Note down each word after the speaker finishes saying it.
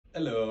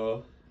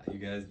Hello, how you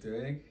guys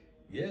doing?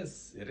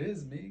 Yes, it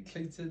is me,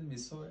 Clayton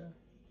Misoya,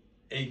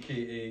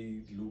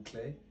 aka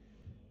Luclay.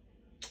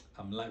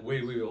 I'm like,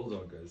 wait, hold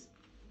on, guys.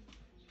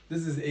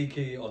 This is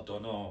aka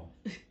Otono,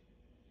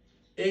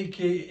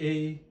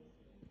 aka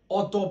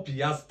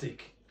Autopiastic.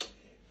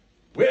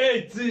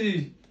 Wait,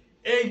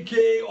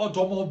 aka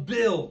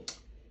Automobile.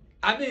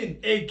 I mean,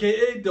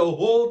 aka the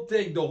whole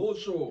thing, the whole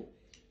show.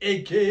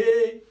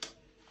 Aka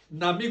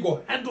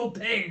Namigo handle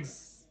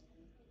things.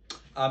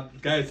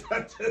 Guys,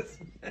 I just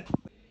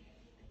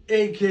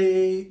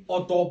aka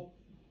Otto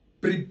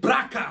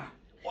Pribraka,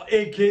 or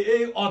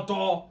aka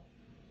Otto,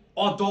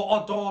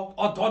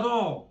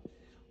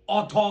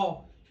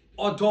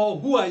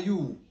 who are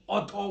you?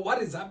 Otto,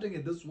 what is happening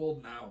in this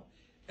world now?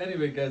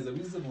 Anyway, guys, the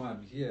reason why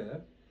I'm here,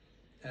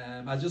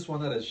 I just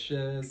wanted to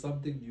share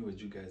something new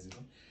with you guys, you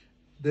know.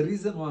 The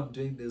reason why I'm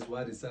doing this,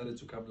 why I decided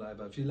to come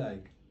live, I feel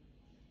like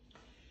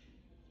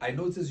I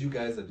noticed you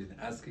guys have been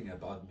asking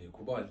about me.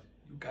 Kubal,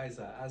 you guys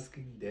are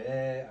asking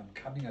there. I'm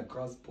coming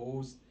across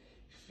posts,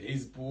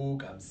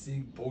 Facebook. I'm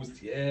seeing posts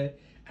here.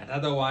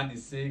 Another one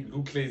is saying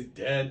Luclay is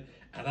dead.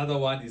 Another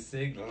one is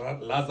saying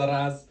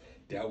Lazarus,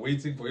 they are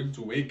waiting for him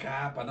to wake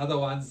up. Another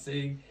one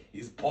saying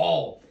he's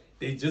Paul.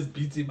 They just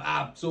beat him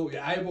up. So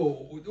I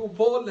will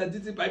Paul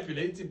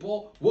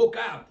Paul woke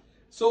up.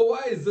 So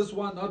why is this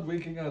one not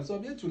waking up? So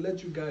I'm here to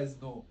let you guys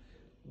know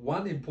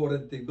one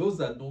important thing. Those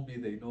that know me,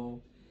 they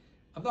know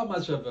I'm not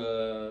much of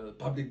a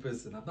public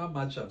person. I'm not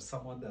much of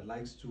someone that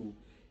likes to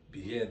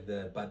be here and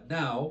there. But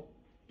now,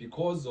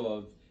 because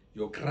of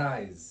your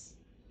cries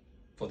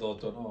for the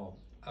Otono,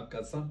 I've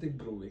got something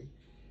brewing.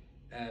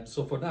 And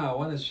so for now, I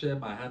want to share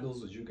my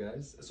handles with you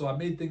guys. So I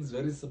made things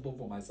very simple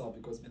for myself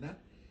because,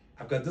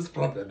 I've got this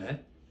problem,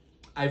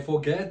 I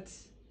forget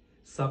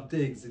some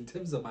things in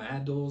terms of my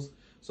handles.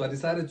 So I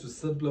decided to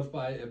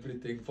simplify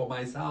everything for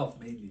myself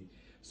mainly.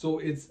 So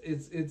it's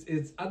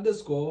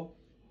underscore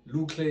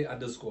Luclay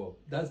underscore.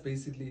 That's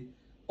basically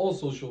all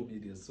social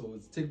media. So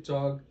it's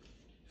TikTok,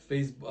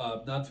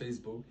 Facebook, not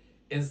Facebook,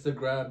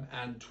 Instagram,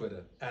 and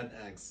Twitter, and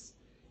X.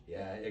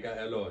 Yeah, I got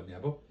alone,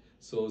 yeah.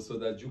 So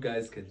that you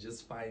guys can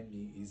just find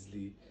me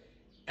easily.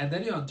 And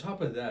then on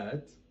top of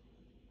that,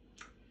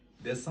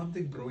 there's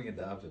something brewing in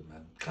the oven,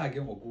 man. I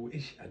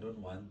don't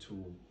want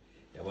to.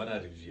 I want to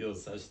reveal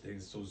such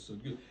things so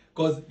soon.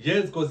 Because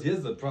here's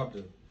the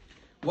problem.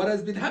 What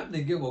has been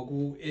happening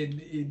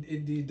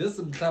in the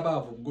Dism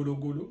Klaba from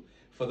Gulu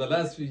for the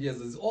last few years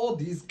is all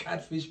these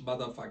catfish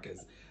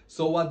motherfuckers.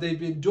 So what they've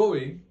been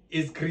doing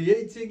is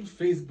creating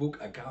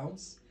Facebook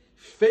accounts,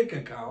 fake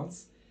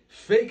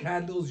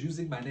handles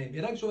using my name.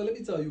 And actually, let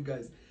me tell you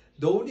guys,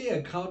 the only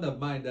account of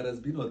mine that has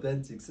been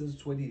authentic since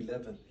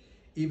 2011,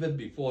 even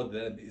before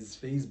then, is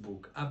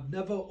Facebook. I've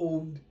never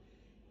owned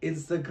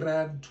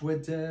Instagram,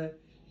 Twitter,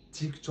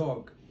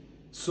 TikTok.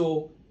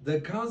 So the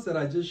accounts that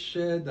I just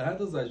shared, the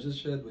handles I just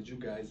shared with you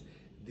guys,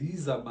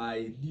 these are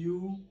my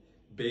new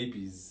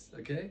babies,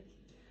 okay?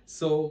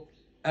 So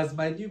as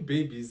my new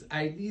babies,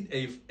 I need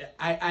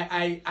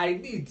I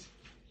need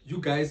you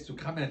guys to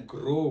come and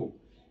grow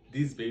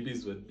these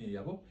babies with me.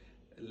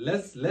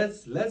 Let's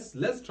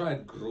try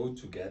and grow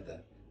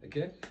together,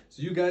 okay?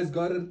 So you guys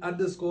got it,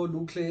 underscore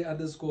Luclay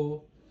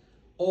underscore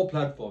all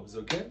platforms,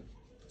 okay?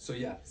 So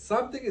yeah,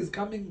 something is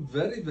coming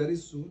very, very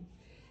soon.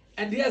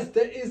 And yes,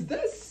 there is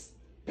this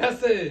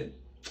person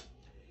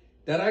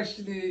that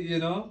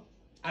actually,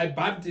 I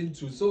bumped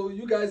into. So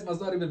you guys must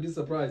not even be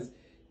surprised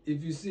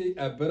if you see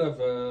a bit of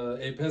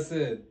a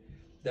person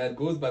that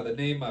goes by the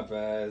name of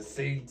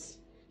Saint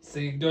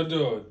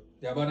Dodo.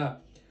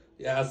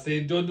 Yeah,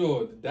 Saint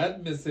Dodo.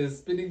 That Mrs.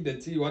 Spinning the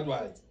Tea,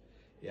 what?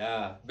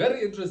 Yeah,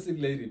 very interesting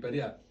lady. But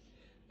yeah,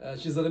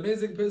 she's an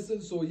amazing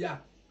person. So yeah,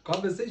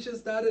 conversation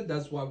started.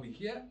 That's why we're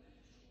here.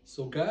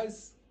 So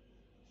guys,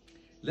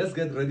 let's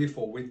get ready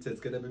for winter.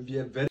 It's gonna be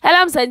a very... Hello,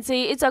 I'm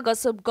Santi. It's a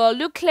gossip girl.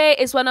 Luclay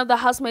is one of the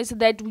housemates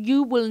that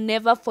you will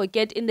never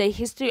forget in the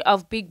history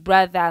of Big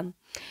Brother.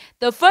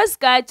 The first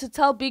guy to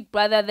tell Big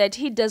Brother that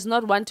he does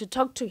not want to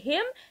talk to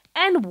him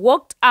and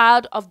walked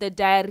out of the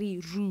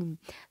diary room.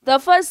 The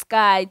first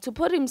guy to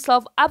put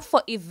himself up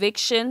for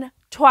eviction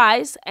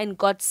twice and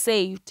got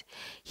saved.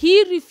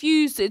 He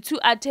refused to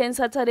attend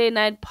Saturday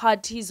night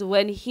parties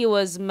when he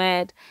was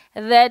mad.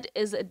 That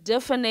is a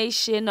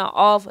definition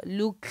of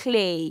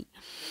Luclay.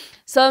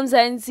 So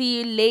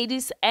Mzansi,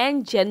 ladies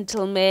and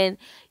gentlemen,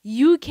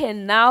 you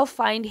can now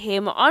find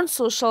him on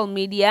social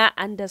media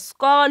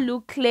underscore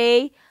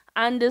Luclay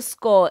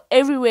underscore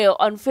everywhere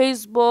on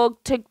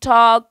Facebook,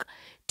 TikTok,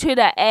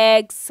 Twitter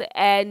X,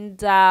 and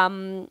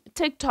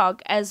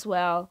TikTok as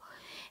well.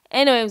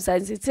 Anyway,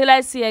 Mzansi, till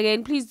I see you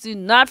again, please do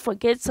not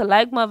forget to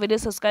like my video,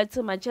 subscribe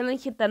to my channel,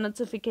 hit the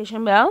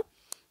notification bell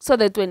so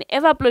that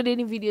whenever I upload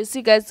any videos,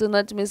 you guys do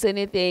not miss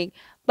anything.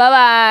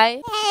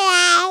 Bye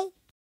bye.